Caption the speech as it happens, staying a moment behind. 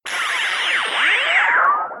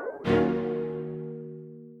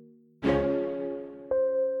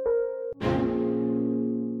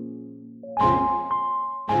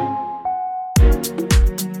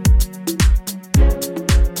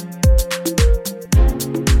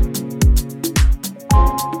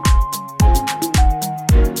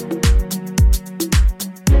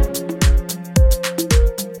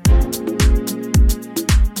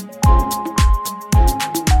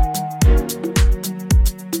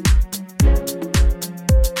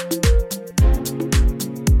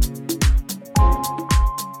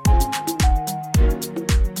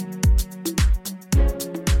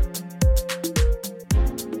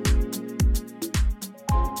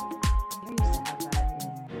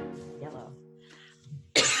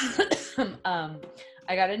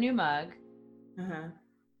I got a new mug. Uh-huh.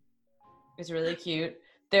 It's really cute.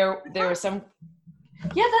 There was some.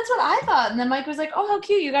 Yeah, that's what I thought. And then Mike was like, "Oh, how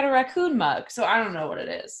cute! You got a raccoon mug." So I don't know what it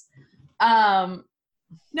is.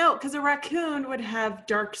 No, because a raccoon would have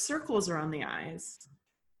dark circles around the eyes.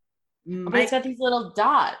 But it's got these little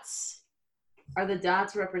dots. Are the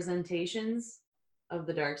dots representations of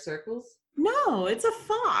the dark circles? No, it's a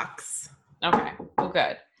fox. Okay, well,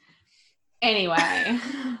 good. Anyway,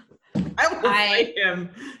 I will fight him.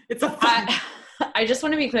 It's a fox. I just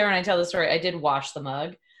want to be clear when I tell the story. I did wash the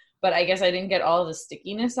mug, but I guess I didn't get all the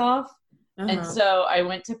stickiness off. And so I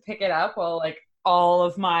went to pick it up while like all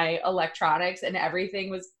of my electronics and everything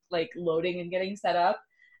was like loading and getting set up.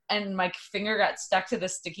 And my finger got stuck to the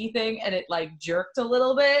sticky thing and it like jerked a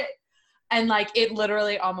little bit. And like it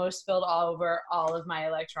literally almost spilled all over all of my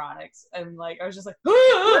electronics. And like I was just like,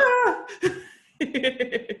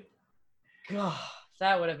 God,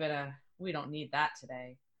 that would have been we don't need that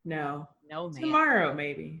today. No, man. Tomorrow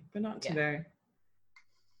maybe, but not today.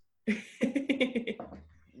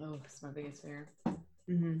 Oh, that's my biggest fear.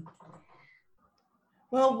 Mm-hmm.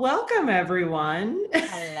 Well, welcome everyone.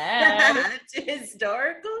 Hello. To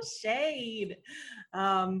Historical Shade.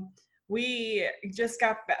 We just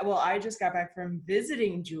got back. Well, I just got back from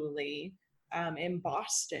visiting Julie in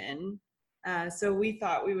Boston. So we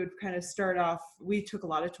thought we would kind of start off. We took a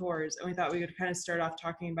lot of tours, and we thought we would kind of start off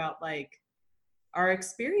talking about like our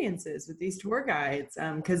experiences with these tour guides.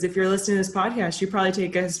 Because if you're listening to this podcast, you probably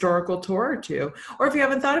take a historical tour or two, or if you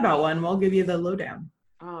haven't thought about one, we'll give you the lowdown.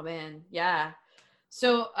 Oh man, yeah.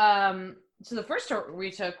 So, so the first tour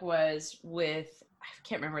we took was with, I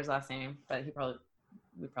can't remember his last name, but we probably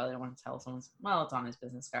don't want to tell someone's, well, it's on his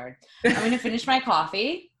business card. I'm going to finish my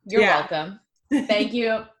coffee. You're welcome. Thank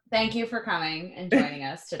you. Thank you for coming and joining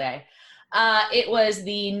us today. It was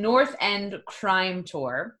the North End Crime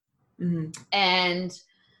Tour. Mm-hmm. And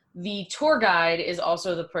the tour guide is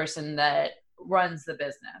also the person that runs the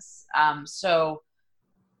business. So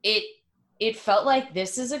it felt like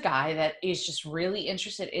this is a guy that is just really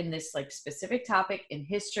interested in this like specific topic in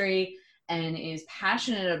history and is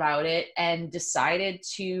passionate about it and decided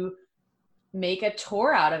to make a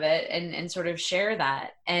tour out of it and sort of share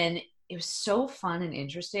that. And it was so fun and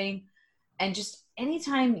interesting. And just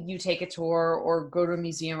anytime you take a tour or go to a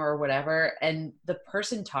museum or whatever, and the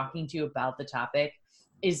person talking to you about the topic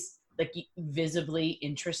is like visibly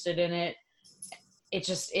interested in it,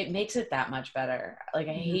 it makes it that much better. Like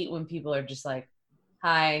I hate when people are just like,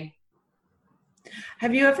 hi.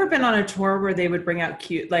 Have you ever been on a tour where they would bring out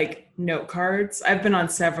cute like note cards? I've been on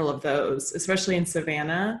several of those, especially in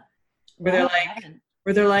Savannah, where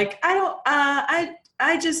they're like,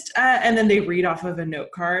 I just and then they read off of a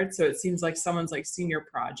note card, so it seems like someone's like senior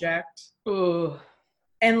project. Ooh.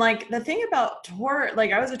 And like the thing about tour,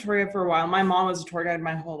 like I was a tour guide for a while. My mom was a tour guide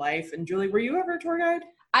my whole life. And Julie, were you ever a tour guide?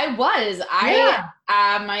 I was.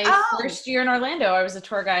 My first year in Orlando, I was a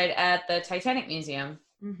tour guide at the Titanic Museum,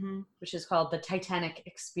 which is called the Titanic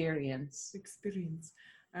Experience.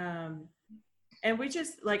 And we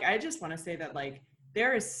just like, I just want to say that like,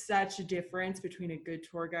 there is such a difference between a good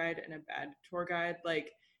tour guide and a bad tour guide.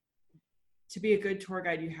 Like to be a good tour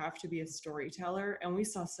guide, you have to be a storyteller. And we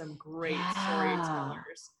saw some great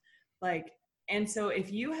storytellers. Like, and so if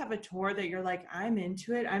you have a tour that you're like, I'm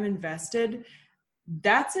into it, I'm invested,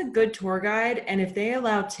 that's a good tour guide. And if they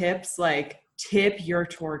allow tips, like tip your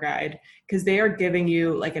tour guide, because they are giving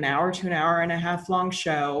you like an hour to an hour and a half long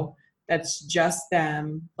show. That's just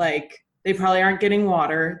them. Like they probably aren't getting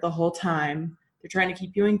water the whole time. They're trying to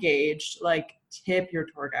keep you engaged. Like tip your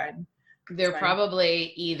tour guide. They're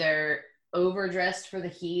probably either overdressed for the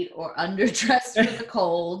heat or underdressed for the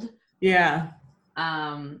cold. Yeah.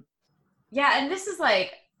 Yeah. And this is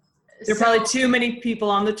like, there are probably too many people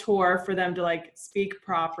on the tour for them to like speak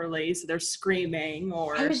properly. So they're screaming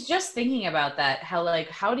or. I was just thinking about that.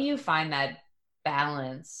 How do you find that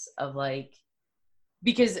balance of like,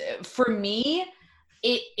 because for me,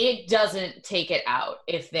 it doesn't take it out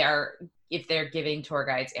if they're giving tour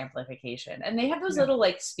guides amplification, and they have those little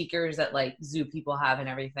like speakers that like zoo people have and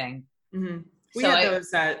everything. Mm-hmm. We had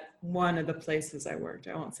those at one of the places I worked.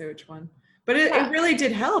 I won't say which one, but it really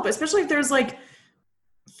did help, especially if there's like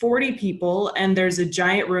 40 people and there's a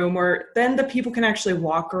giant room where then the people can actually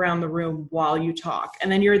walk around the room while you talk.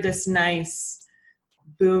 And then you're this nice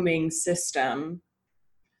booming system,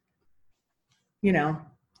 you know,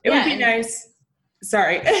 it would be nice.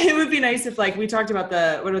 Sorry. It would be nice if like we talked about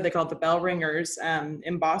what are they called? The bell ringers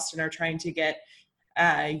in Boston are trying to get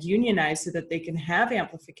unionized so that they can have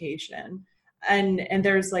amplification. And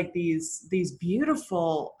there's like these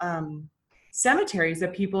beautiful cemeteries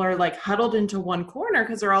that people are like huddled into one corner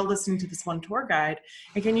because they're all listening to this one tour guide.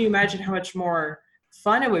 And can you imagine how much more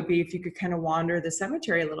fun it would be if you could kind of wander the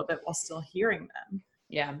cemetery a little bit while still hearing them?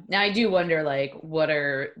 Yeah. Now I do wonder, like, what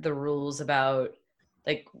are the rules about,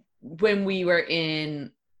 like, when we were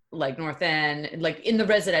in like North End, like in the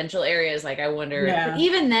residential areas, like I wonder, Yeah. but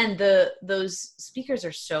even then those speakers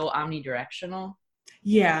are so omnidirectional.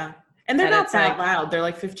 Yeah. And they're That not it's that like- loud. They're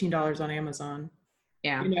like $15 on Amazon.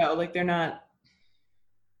 Yeah. You know, like they're not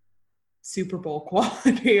Super Bowl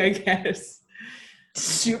quality, I guess.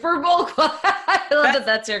 Super Bowl. I love that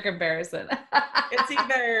that's your comparison. It's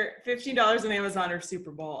either $15 on Amazon or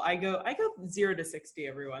Super Bowl. I go 0 to 60,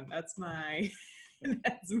 everyone. That's my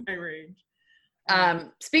range.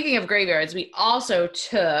 Speaking of graveyards, we also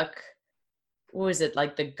took, what was it,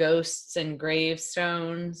 like the Ghosts and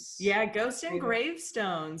Gravestones? Yeah, Ghosts and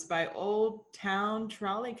Gravestones by Old Town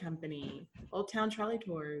Trolley Company. Old Town Trolley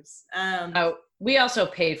Tours. Oh, we also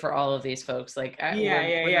paid for all of these folks. Like,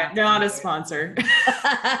 we're not a sponsor.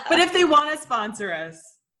 But if they want to sponsor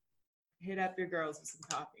us, hit up your girls with some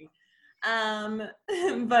coffee.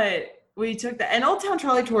 But we took that, and Old Town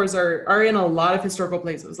Trolley Tours are in a lot of historical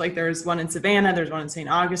places. Like there's one in Savannah, there's one in St.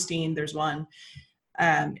 Augustine, there's one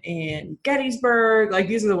in Gettysburg. Like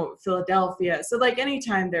these are the Philadelphia. So like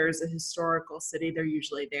anytime there's a historical city, they're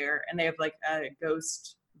usually there, and they have like a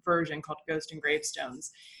ghost version called Ghost and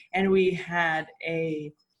Gravestones. And we had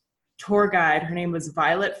a tour guide. Her name was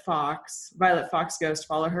Violet Fox Ghost.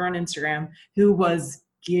 Follow her on Instagram. Who was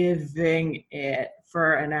giving it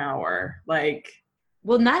for an hour. Like,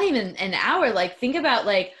 well, not even an hour. Like, think about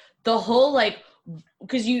like the whole, like,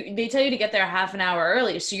 because they tell you to get there half an hour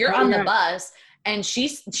early, so you're on the bus, and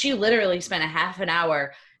she literally spent a half an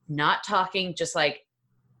hour not talking, just like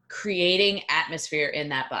creating atmosphere in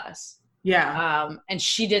that bus. Yeah. And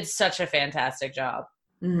she did such a fantastic job.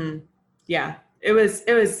 Mm-hmm. Yeah, it was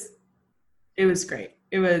great.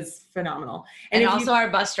 It was phenomenal. And also our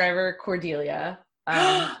bus driver, Cordelia.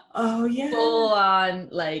 Oh yeah. Full on,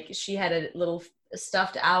 like, she had a little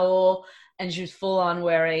stuffed owl, and she was full on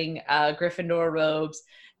wearing Gryffindor robes.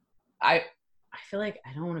 I feel like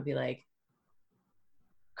I don't want to be like,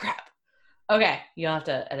 crap. Okay, you'll have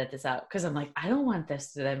to edit this out, because I'm like, I don't want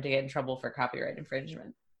them to get in trouble for copyright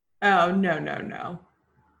infringement. Oh, no.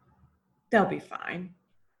 They'll be fine.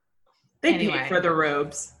 They paid for the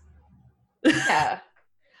robes. Yeah.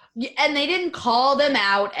 And they didn't call them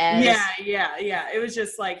out as... Yeah. It was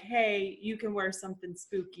just like, hey, you can wear something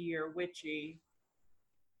spooky or witchy.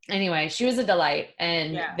 Anyway, she was a delight.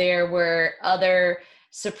 And there were other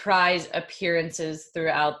surprise appearances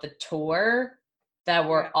throughout the tour that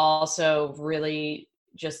were also really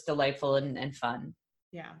just delightful and fun.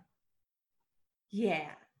 Yeah.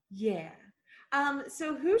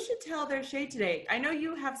 So who should tell their shade today? I know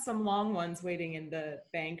you have some long ones waiting in the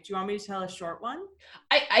bank. Do you want me to tell a short one?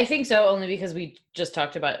 I think so, only because we just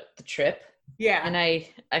talked about the trip. Yeah. And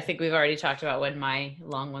I think we've already talked about when my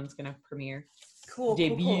long one's going to premiere. Cool.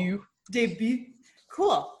 Debut.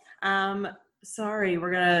 Cool. Sorry,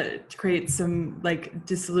 we're going to create some, like,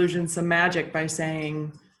 disillusion some magic by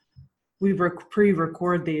saying we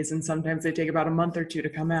pre-record these, and sometimes they take about a month or two to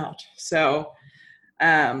come out. So...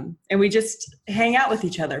 and we just hang out with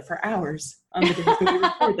each other for hours on the days that we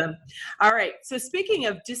record them. All right. So speaking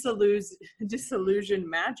of disillusion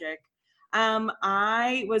magic,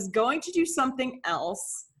 I was going to do something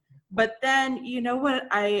else, but then you know what?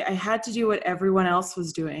 I had to do what everyone else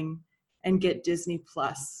was doing and get Disney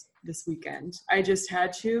Plus this weekend. I just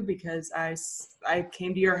had to, because I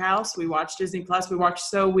came to your house. We watched Disney Plus. We watched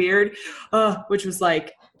So Weird, which was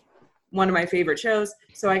like one of my favorite shows.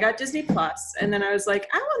 So I got Disney Plus, and then I was like,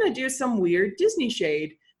 I want to do some weird Disney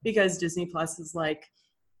shade, because Disney Plus is like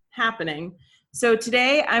happening. So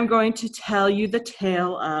today I'm going to tell you the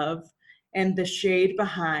tale of and the shade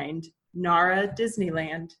behind Nara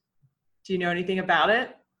Disneyland. Do you know anything about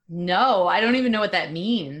it? No, I don't even know what that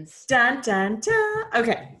means. Dun, dun, dun.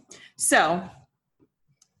 Okay. So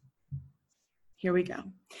here we go.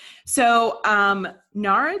 So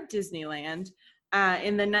Nara Disneyland,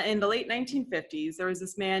 in the late 1950s, there was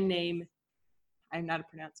this man named, I'm not a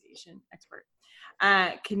pronunciation expert,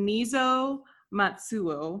 Kenizo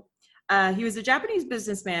Matsuo. He was a Japanese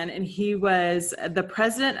businessman, and he was the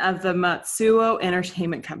president of the Matsuo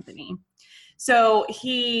Entertainment Company. So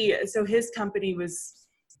his company was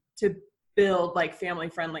to build like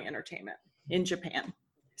family-friendly entertainment in Japan.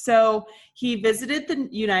 So he visited the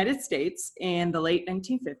United States in the late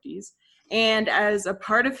 1950s. And as a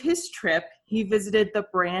part of his trip, he visited the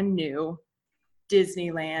brand new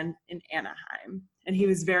Disneyland in Anaheim. And he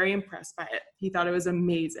was very impressed by it. He thought it was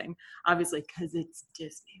amazing, obviously, because it's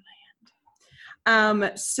Disneyland.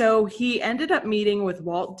 So he ended up meeting with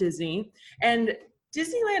Walt Disney, and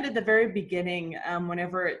Disneyland at the very beginning,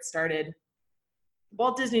 whenever it started,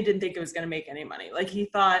 Walt Disney didn't think it was going to make any money. Like, he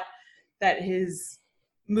thought that his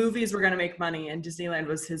movies were going to make money and Disneyland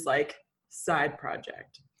was his like side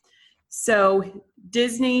project. So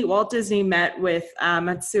Walt Disney met with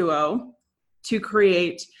Matsuo to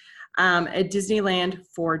create a Disneyland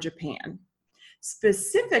for Japan,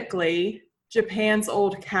 specifically Japan's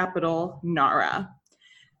old capital, Nara.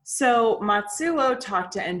 So Matsuo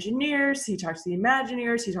talked to engineers, he talked to the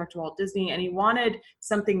Imagineers, he talked to Walt Disney, and he wanted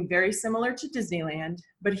something very similar to Disneyland,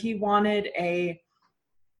 but he wanted a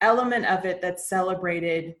element of it that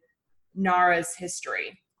celebrated Nara's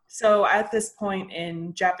history. So at this point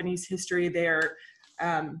in Japanese history, they're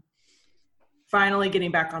finally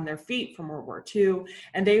getting back on their feet from World War II,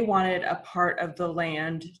 and they wanted a part of the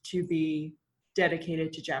land to be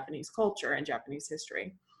dedicated to Japanese culture and Japanese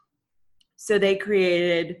history. So they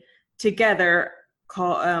created together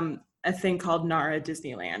a thing called Nara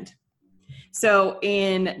Disneyland. So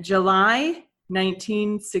in July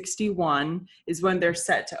 1961 is when they're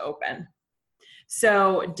set to open.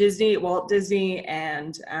 So Walt Disney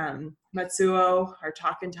and Matsuo are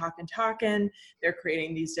talking. They're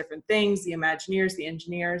creating these different things, the Imagineers, the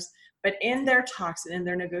engineers. But in their talks and in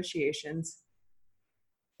their negotiations,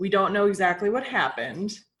 we don't know exactly what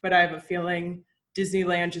happened, but I have a feeling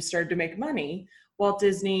Disneyland just started to make money. Walt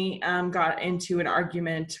Disney got into an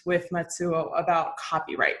argument with Matsuo about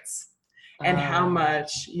copyrights and how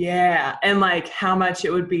much, and like how much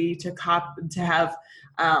it would be to have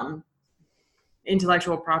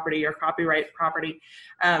intellectual property or copyright property.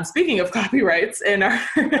 Speaking of copyrights in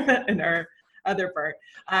our other part,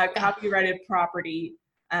 copyrighted property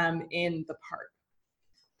in the park.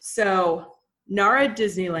 So Nara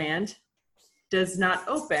Disneyland does not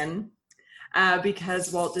open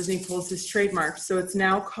because Walt Disney pulls his trademark. So it's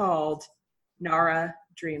now called Nara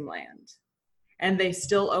Dreamland. And they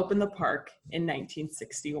still open the park in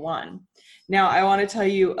 1961. Now, I want to tell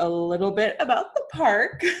you a little bit about the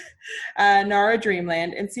park, Nara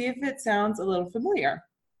Dreamland, and see if it sounds a little familiar.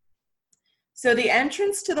 So the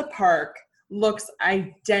entrance to the park looks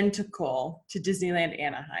identical to Disneyland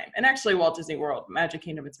Anaheim. And actually, Walt Disney World, Magic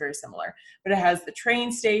Kingdom, it's very similar. But it has the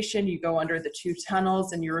train station, you go under the 2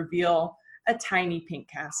 tunnels, and you reveal a tiny pink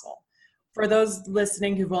castle. For those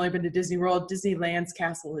listening who've only been to Disney World, Disneyland's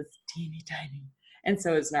castle is teeny tiny, and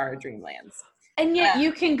so is Nara Dreamland's. And yet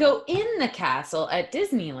you can go in the castle at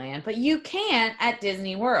Disneyland, but you can't at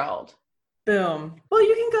Disney World. Boom. Well,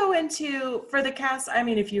 you can go for the castle, I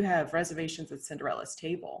mean, if you have reservations at Cinderella's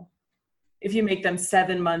table, if you make them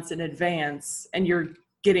 7 months in advance and you're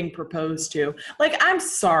getting proposed to. Like, I'm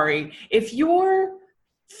sorry, if your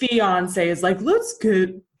fiance is like, let's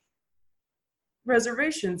get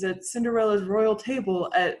reservations at Cinderella's royal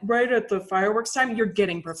table right at the fireworks time, you're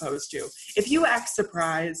getting proposed to. If you act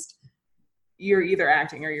surprised, you're either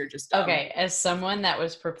acting or you're just dumb. Okay, as someone that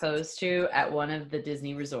was proposed to at one of the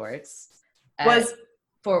Disney resorts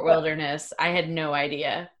Fort Wilderness, I had no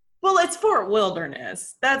idea. Well, it's Fort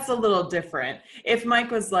Wilderness. That's a little different. If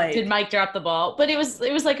Mike was like, did Mike drop the ball? But it was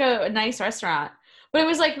like a nice restaurant. But it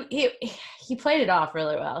was like he played it off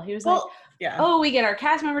really well. He was like, yeah. Oh, we get our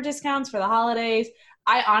cast member discounts for the holidays.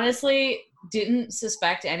 I honestly didn't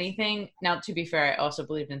suspect anything. Now, to be fair, I also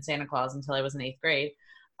believed in Santa Claus until I was in 8th grade.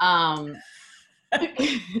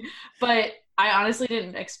 But I honestly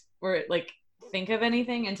didn't think of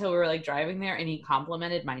anything until we were like driving there, and he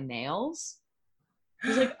complimented my nails. He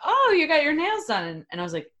was like, "Oh, you got your nails done," and I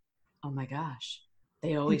was like, "Oh my gosh."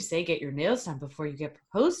 They always say get your nails done before you get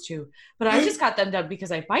proposed to, but I just got them done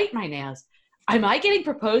because I bite my nails. Am I getting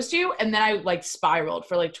proposed to? And then I like spiraled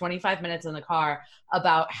for like 25 minutes in the car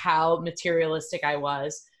about how materialistic I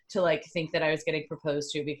was to like think that I was getting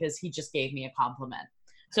proposed to because he just gave me a compliment.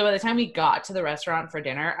 So by the time we got to the restaurant for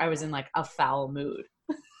dinner, I was in like a foul mood.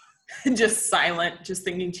 Just silent, just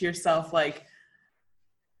thinking to yourself like,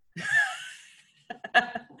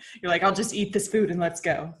 you're like, I'll just eat this food and let's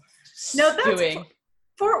go. No, that's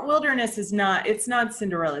Fort Wilderness it's not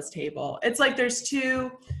Cinderella's table. It's like there's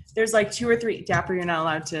like 2 or 3, Dapper, you're not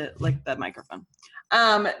allowed to lick the microphone.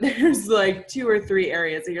 There's like 2 or 3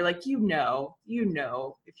 areas that you're like, you know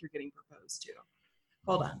if you're getting proposed to.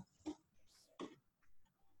 Hold on.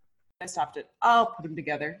 I stopped it. I'll put them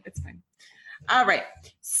together. It's fine. All right.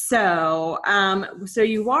 So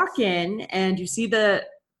you walk in and you see the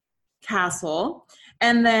castle,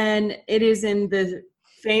 and then it is in the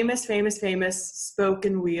famous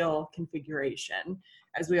spoken wheel configuration,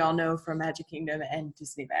 as we all know from Magic Kingdom and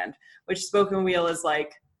Disneyland, which spoken wheel is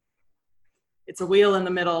like, it's a wheel in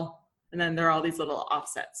the middle, and then there are all these little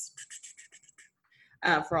offsets.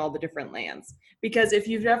 for all the different lands. Because if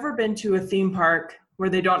you've ever been to a theme park where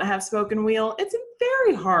they don't have spoke and wheel, it's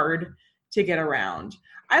very hard to get around.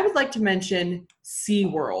 I would like to mention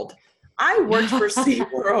SeaWorld. I worked for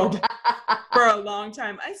SeaWorld for a long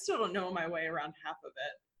time. I still don't know my way around half of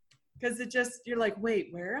it. Because it just, you're like, wait,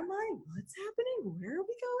 where am I? What's happening? Where are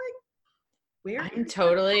we going? I'm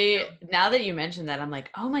totally, now that you mentioned that, I'm like,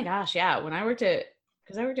 oh my gosh, yeah. When I worked at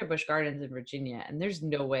Busch Gardens in Virginia, and there's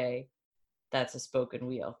no way that's a spoken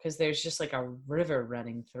wheel because there's just like a river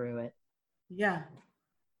running through it. Yeah.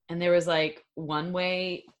 And there was like one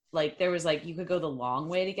way, like there was like, you could go the long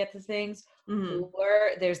way to get to things,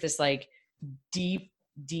 or there's this like deep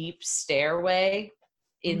stairway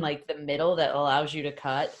in like the middle that allows you to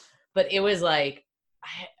cut. But it was like,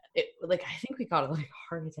 I think we called it like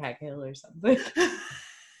Heart Attack Hill or something.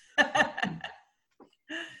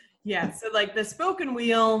 Yeah, so like the spoken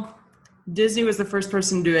wheel, Disney was the first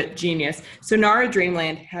person to do it. Genius. So Nara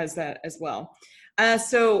Dreamland has that as well.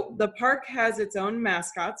 So the park has its own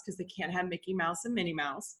mascots because they can't have Mickey Mouse and Minnie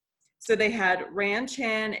Mouse. So they had Ran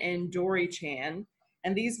Chan and Dory Chan,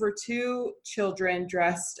 and these were two children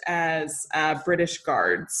dressed as British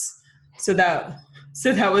guards. So that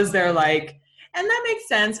was their like. And that makes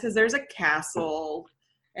sense because there's a castle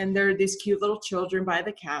and there are these cute little children by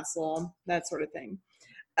the castle, that sort of thing.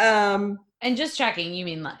 And just checking, you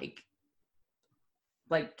mean like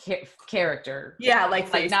character? Yeah, like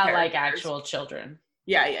not characters. Like actual children.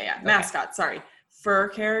 Yeah. Okay. Mascots, sorry. Fur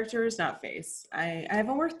characters, not face. I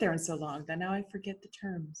haven't worked there in so long that now I forget the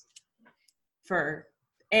terms. Fur.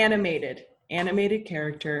 Animated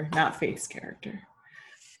character, not face character.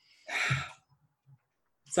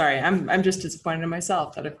 Sorry, I'm just disappointed in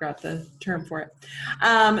myself that I forgot the term for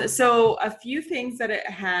it. So a few things that it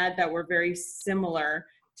had that were very similar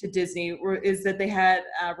to Disney is that they had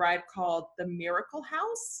a ride called the Miracle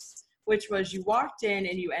House, which was you walked in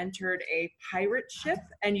and you entered a pirate ship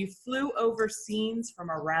and you flew over scenes from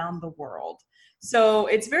around the world. So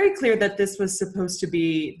it's very clear that this was supposed to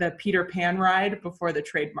be the Peter Pan ride before the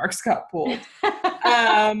trademarks got pulled.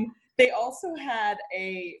 They also had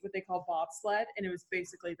what they call bobsled, and it was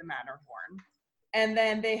basically the Matterhorn. And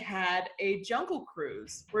then they had a jungle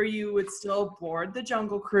cruise where you would still board the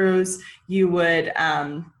jungle cruise. You would,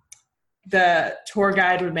 the tour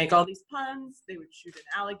guide would make all these puns. They would shoot an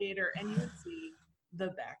alligator, and you would see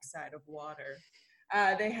the backside of water.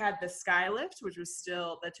 They had the Skylift, which was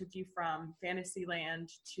that took you from Fantasyland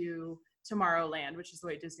to Tomorrowland, which is the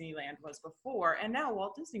way Disneyland was before. And now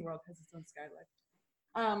Walt Disney World has its own Skylift.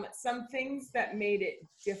 Some things that made it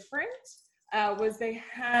different was they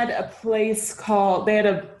had a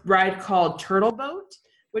ride called Turtle Boat,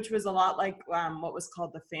 which was a lot like what was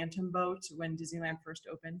called the Phantom Boat when Disneyland first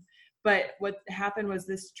opened. But what happened was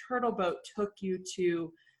this turtle boat took you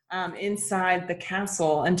to inside the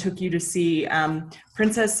castle and took you to see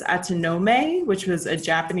Princess Atenome, which was a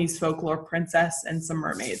Japanese folklore princess and some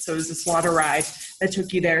mermaids. So it was this water ride that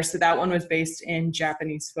took you there. So that one was based in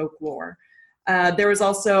Japanese folklore. There was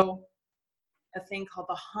also a thing called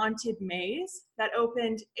the Haunted Maze that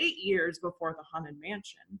opened 8 years before the Haunted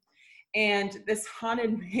Mansion. And this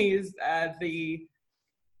Haunted Maze,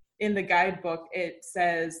 in the guidebook, it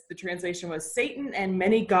says the translation was Satan and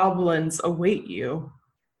many goblins await you.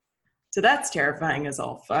 So that's terrifying as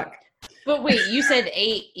all fuck. But wait, you said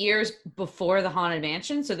 8 years before the Haunted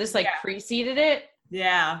Mansion? So this preceded it?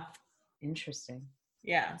 Yeah. Interesting.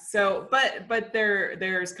 Yeah. So, but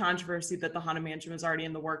there's controversy that the Haunted Mansion was already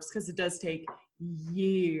in the works because it does take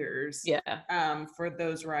years for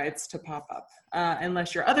those rides to pop up,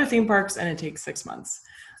 unless you're other theme parks, and it takes 6 months.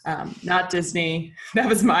 Not Disney. That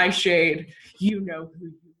was my shade. You know who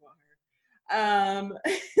you are.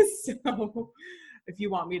 So if you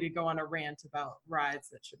want me to go on a rant about rides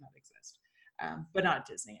that should not exist, but not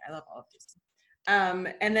Disney. I love all of Disney.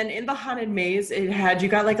 And then in the Haunted Maze, you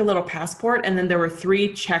got like a little passport, and then there were 3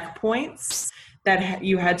 checkpoints that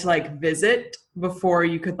you had to like visit before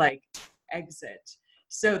you could like exit.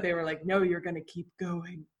 So they were like, no, you're going to keep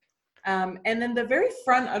going. And then the very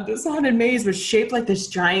front of this Haunted Maze was shaped like this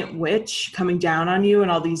giant witch coming down on you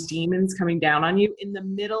and all these demons coming down on you in the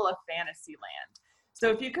middle of Fantasyland. So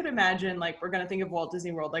if you could imagine, like, we're going to think of Walt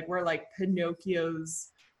Disney World, like where like Pinocchio's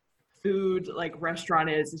food like restaurant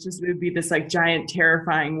is, it would be this like giant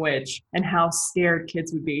terrifying witch, and how scared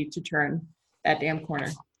kids would be to turn that damn corner.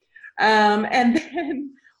 And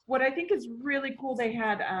then what I think is really cool, they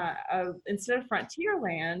had instead of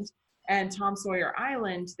Frontierland and Tom Sawyer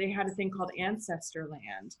Island, they had a thing called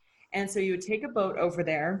Ancestorland. And so you would take a boat over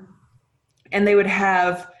there, and they would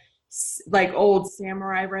have like old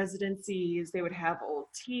samurai residencies, they would have old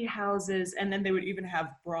tea houses, and then they would even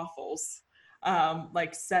have brothels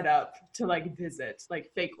like set up to like visit, like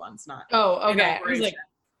fake ones, not Oh, in okay. I was operation. like,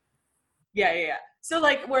 Yeah. So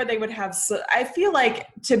like where they would have, I feel like,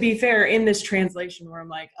 to be fair, in this translation where I'm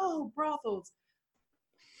like, oh, brothels,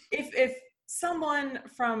 if someone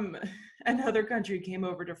from another country came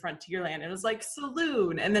over to Frontierland, it was like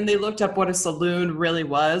saloon, and then they looked up what a saloon really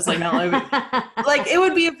was, like not like it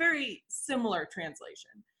would be a very similar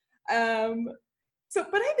translation. So,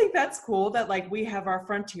 but I think that's cool that like we have our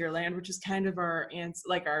frontier land, which is kind of our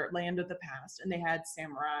like our land of the past, and they had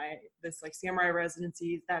samurai, this like samurai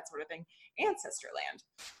residencies, that sort of thing, ancestor land.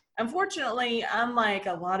 Unfortunately, unlike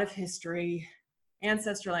a lot of history,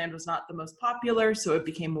 Ancestorland was not the most popular, so it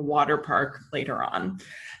became a water park later on.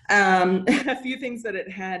 A few things that it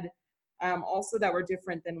had also that were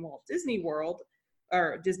different than Walt Disney World,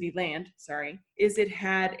 or Disneyland, sorry, is it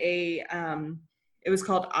had it was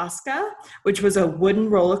called Oscar, which was a wooden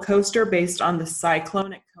roller coaster based on the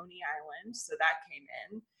cyclone at Coney Island. So that came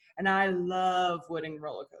in. And I love wooden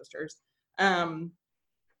roller coasters.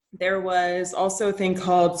 There was also a thing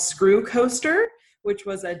called Screw Coaster, which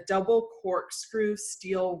was a double corkscrew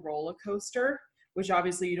steel roller coaster, which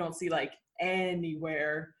obviously you don't see like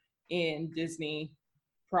anywhere in Disney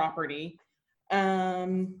property,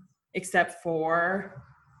 except for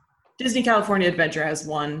Disney California Adventure has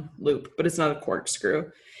one loop, but it's not a corkscrew.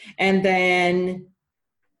 And then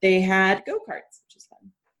they had go-karts, which is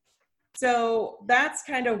fun. So that's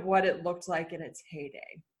kind of what it looked like in its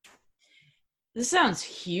heyday. this sounds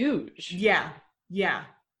huge. Yeah,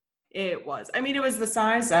 it was. I mean, it was the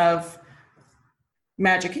size of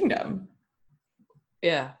Magic Kingdom.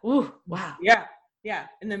 Yeah. Ooh, wow. Yeah,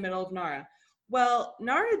 in the middle of Nara. Well,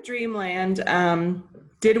 Nara Dreamland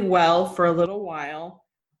did well for a little while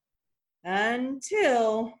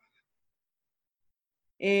until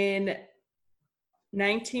in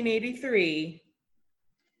 1983,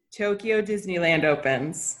 Tokyo Disneyland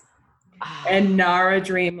opens and Nara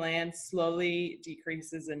Dreamland slowly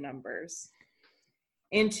decreases in numbers.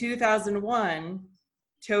 In 2001,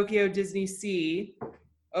 Tokyo Disney Sea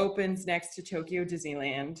opens next to Tokyo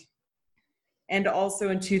Disneyland. And also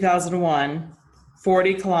in 2001,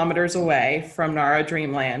 40 kilometers away from Nara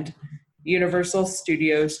Dreamland, Universal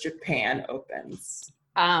Studios Japan opens.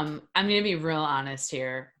 I'm gonna be real honest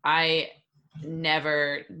here. I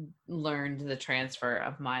never learned the transfer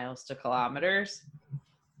of miles to kilometers.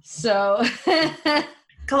 So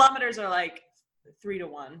kilometers are like 3 to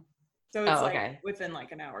 1. So it's okay. like within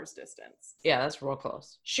like an hour's distance. Yeah, that's real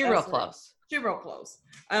close. Real close. Real close.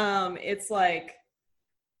 It's like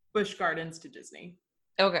Busch Gardens to Disney.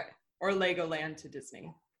 Okay. Or Legoland to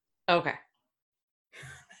Disney. Okay.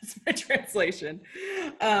 That's my translation.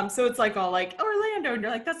 So it's like all like Orlando, and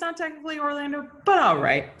you're like, that's not technically Orlando, but all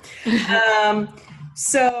right.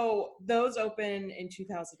 So those open in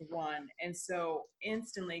 2001. And so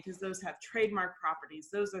instantly, because those have trademark properties,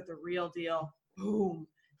 those are the real deal. Boom.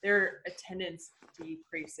 Their attendance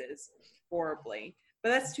decreases horribly. But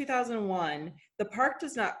that's 2001. The park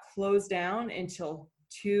does not close down until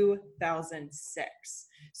 2006.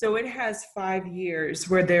 So it has 5 years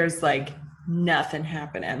where there's like nothing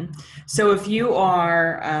happening. So if you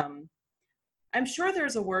are, I'm sure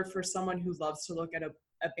there's a word for someone who loves to look at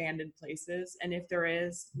abandoned places. And if there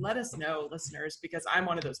is, let us know, listeners, because I'm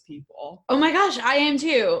one of those people. Oh my gosh, I am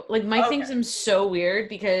too. Like my thing seems so weird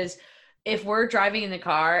because if we're driving in the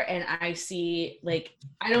car and I see like,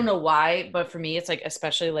 I don't know why, but for me, it's like,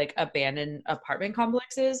 especially like abandoned apartment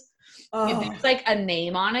complexes. If there's like a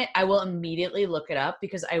name on it, I will immediately look it up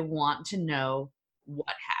because I want to know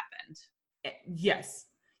what happened. Yes.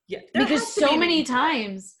 Yeah. Because so many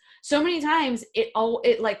times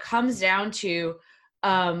it like comes down to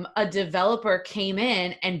a developer came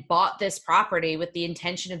in and bought this property with the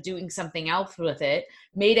intention of doing something else with it,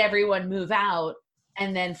 made everyone move out,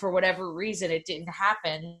 and then for whatever reason it didn't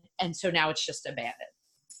happen, and so now it's just abandoned.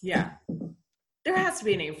 Yeah. There has to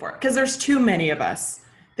be a name for it because there's too many of us.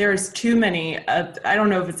 There's too many. I don't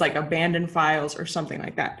know if it's like abandoned files or something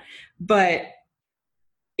like that. But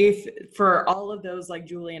if for all of those like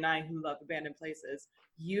Julie and I who love abandoned places,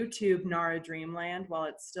 YouTube Nara Dreamland while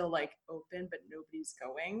it's still like open but nobody's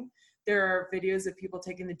going. There are videos of people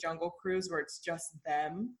taking the Jungle Cruise where it's just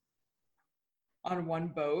them on one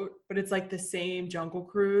boat, but it's like the same Jungle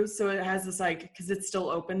Cruise. So it has this like, because it's still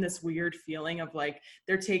open, this weird feeling of like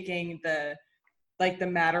they're taking the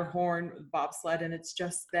Matterhorn bobsled and it's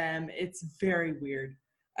just them. It's very weird,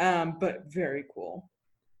 but very cool.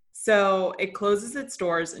 So it closes its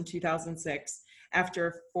doors in 2006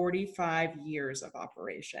 after 45 years of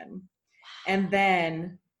operation. And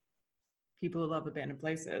then people who love abandoned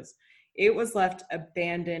places, It was left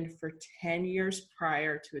abandoned for 10 years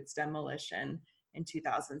prior to its demolition in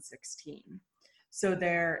 2016. So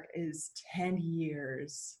there is 10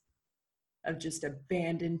 years of just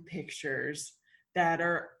abandoned pictures that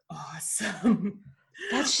are awesome.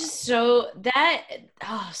 That's just so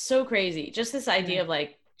crazy. Just this idea of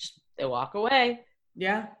like, just they walk away.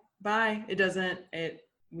 Yeah, bye.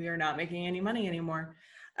 We are not making any money anymore.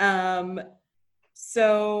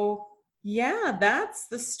 So yeah, that's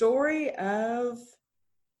the story of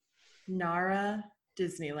Nara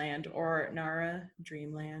Disneyland, or Nara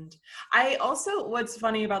Dreamland. I also, what's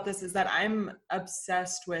funny about this is that I'm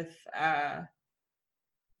obsessed with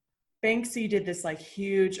Banksy did this like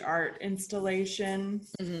huge art installation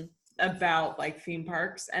about like theme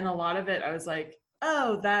parks, and a lot of it I was like,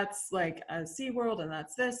 oh, that's like a SeaWorld, and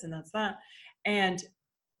that's this and that's that. And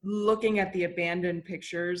looking at the abandoned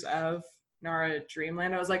pictures of Nara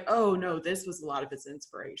Dreamland, I was like, oh no, this was a lot of its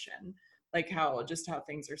inspiration, like how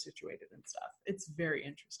things are situated and stuff. It's very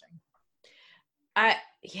interesting.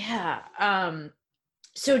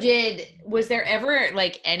 So was there ever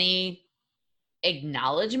like any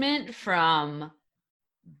acknowledgement from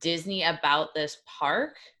Disney about this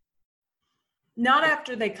park? Not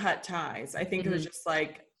after they cut ties. I think it was just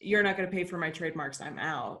like, you're not going to pay for my trademarks, I'm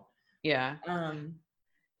out. Yeah.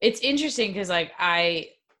 It's interesting because like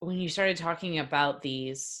when you started talking about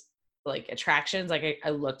these like attractions, like I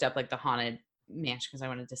looked up like the Haunted Mansion because I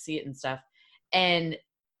wanted to see it and stuff, and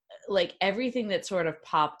like everything that sort of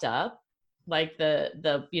popped up, like the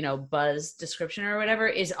Buzz description or whatever,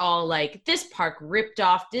 is all like, this park ripped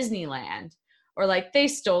off Disneyland, or like they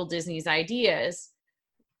stole Disney's ideas.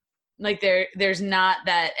 Like there's not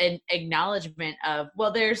that an acknowledgement of,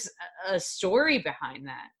 well, there's a story behind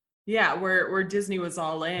that. Yeah, where Disney was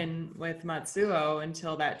all in with Matsuo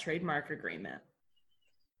until that trademark agreement.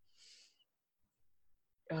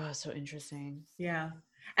 Oh, so interesting. Yeah.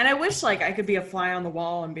 And I wish like I could be a fly on the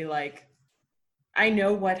wall and be like, I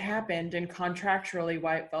know what happened and contractually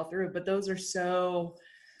why it fell through, but those are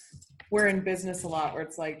we're in business a lot where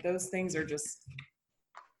it's like those things are just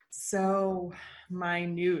so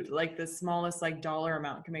minute. Like the smallest like dollar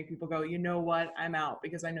amount can make people go, you know what, I'm out,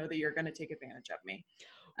 because I know that you're going to take advantage of me.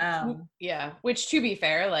 Yeah, which, to be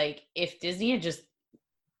fair, like if Disney had just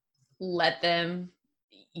let them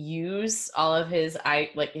use all of his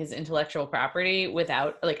intellectual property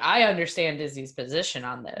without, like, I understand Disney's position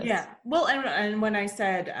on this. Yeah, well, and when I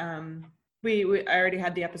said I already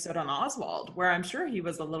had the episode on Oswald where I'm sure he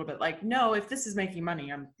was a little bit like, no, if this is making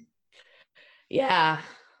money, yeah.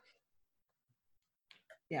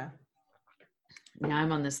 Now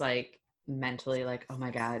I'm on this like mentally like, oh my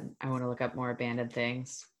god, I want to look up more abandoned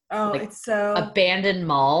things. Oh, like, it's so abandoned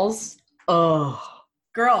malls. Oh,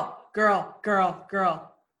 girl,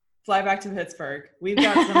 fly back to Pittsburgh. We've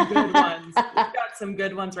got some good ones. We've got some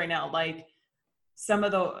good ones right now. Like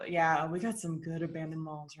we got some good abandoned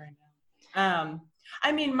malls right now.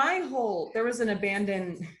 I mean, there was an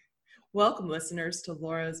abandoned, welcome listeners to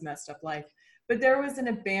Laura's Messed Up Life, but there was an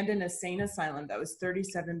abandoned insane asylum that was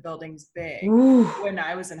 37 buildings big. Ooh. When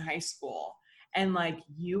I was in high school. And like,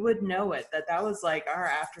 you would know it, that was like our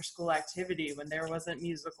after school activity when there wasn't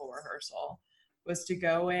musical rehearsal, was to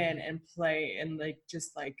go in and play and like,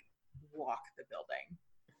 just like walk the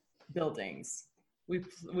buildings.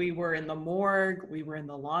 We were in the morgue, we were in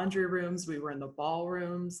the laundry rooms, we were in the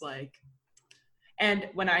ballrooms, like, and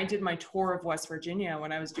when I did my tour of West Virginia,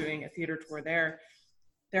 when I was doing a theater tour there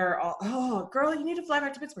are all, oh girl, you need to fly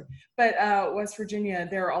back to Pittsburgh. But West Virginia,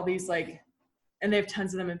 there are all these like, and they have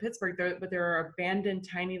tons of them in Pittsburgh, but there are abandoned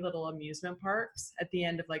tiny little amusement parks at the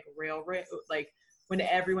end of like railroad, like when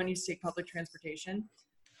everyone used to take public transportation,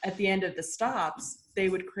 at the end of the stops, they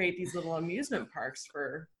would create these little amusement parks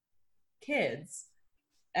for kids.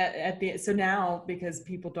 So now, because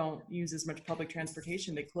people don't use as much public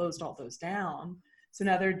transportation, they closed all those down. So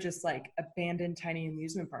now they're just like abandoned tiny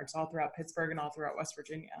amusement parks all throughout Pittsburgh and all throughout West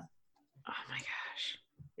Virginia. Oh my gosh.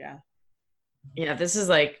 Yeah. Yeah, this is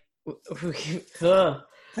like, okay,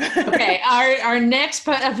 our next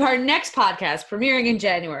podcast premiering in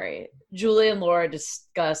January, Julie and Laura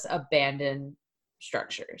discuss abandoned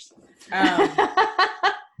structures.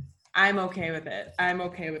 I'm okay with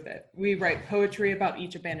it. We write poetry about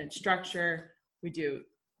each abandoned structure.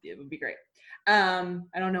 It would be great. I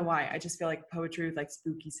don't know why, I just feel like poetry with like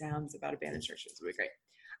spooky sounds about abandoned structures would be great.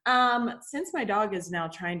 Since my dog is now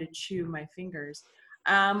trying to chew my fingers,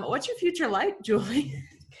 what's your future like, Julie?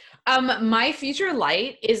 My future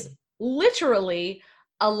light is literally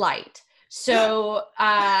a light. So,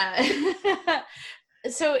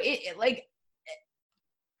 so it like,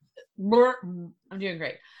 I'm doing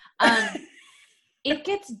great. it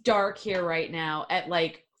gets dark here right now at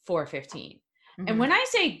like 4:15. Mm-hmm. And when I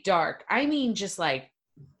say dark, I mean just like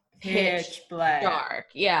pitch black. Dark.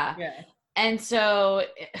 Yeah. And so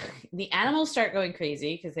the animals start going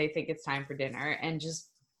crazy because they think it's time for dinner, and just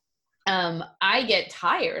I get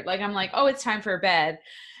tired. Like I'm like, oh, it's time for bed.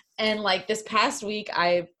 And like this past week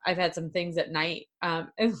I've had some things at night.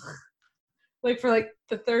 And like for like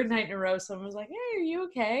the third night in a row, someone was like, hey, are you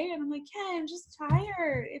okay? And I'm like, yeah, I'm just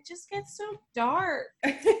tired. It just gets so dark.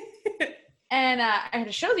 And I had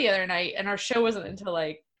a show the other night, and our show wasn't until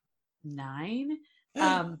like 9.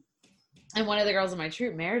 And one of the girls in my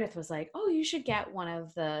troupe, Meredith, was like, oh, you should get one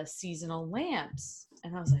of the seasonal lamps.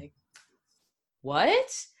 And I was like,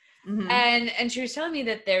 what? Mm-hmm. And she was telling me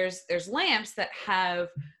that there's lamps that have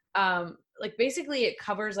like basically it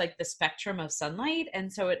covers like the spectrum of sunlight,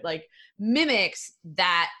 and so it like mimics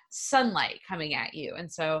that sunlight coming at you.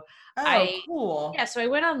 And so cool. Yeah, so I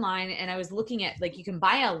went online and I was looking at like you can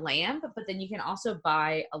buy a lamp, but then you can also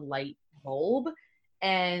buy a light bulb.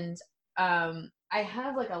 And I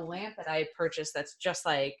have like a lamp that I purchased that's just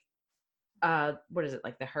like what is it,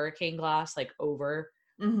 like the hurricane glass, like over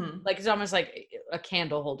like it's almost like a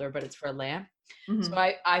candle holder, but it's for a lamp. So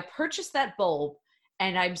I purchased that bulb,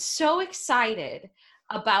 and I'm so excited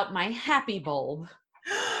about my happy bulb.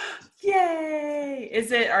 Yay!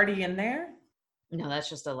 Is it already in there? No, that's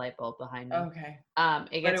just a light bulb behind me. Okay.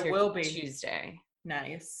 It gets here will be Tuesday.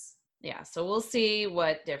 Nice. Yeah, so we'll see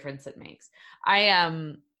what difference it makes. I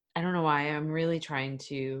don't know why I'm really trying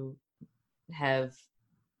to have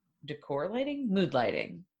decor lighting, mood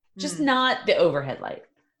lighting, just not the overhead light.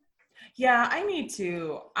 Yeah, I need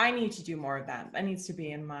to do more of that. That needs to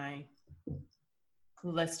be in my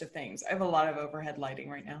list of things. I have a lot of overhead lighting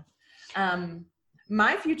right now.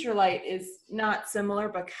 My future light is not similar,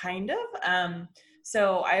 but kind of.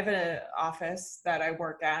 So I have an office that I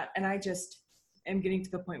work at, and I just am getting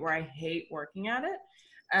to the point where I hate working at it.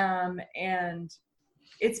 And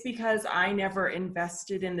it's because I never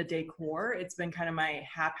invested in the decor. It's been kind of my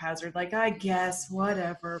haphazard, like, I guess,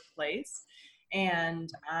 whatever place. And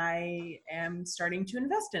I am starting to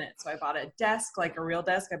invest in it. So I bought a desk, like a real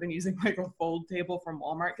desk. I've been using like a fold table from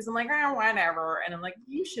Walmart because I'm like, oh, whatever. And I'm like,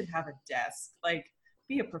 you should have a desk. Like,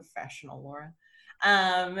 be a professional, Laura.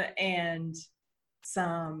 And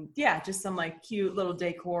just some like cute little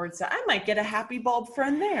decor. So I might get a happy bulb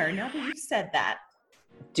from there now that you've said that.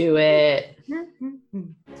 Do it.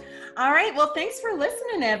 All right. Well, thanks for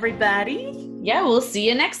listening, everybody. Yeah, we'll see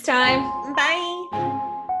you next time. Bye.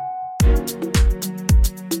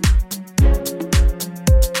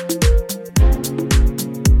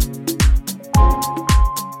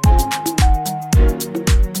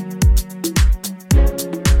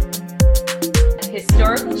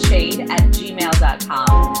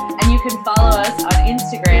 historicalshade@gmail.com, and you can follow us on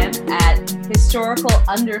Instagram at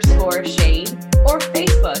historical_shade or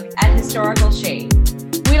Facebook at historical shade.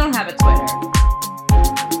 We don't have a Twitter.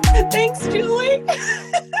 Thanks, Julie.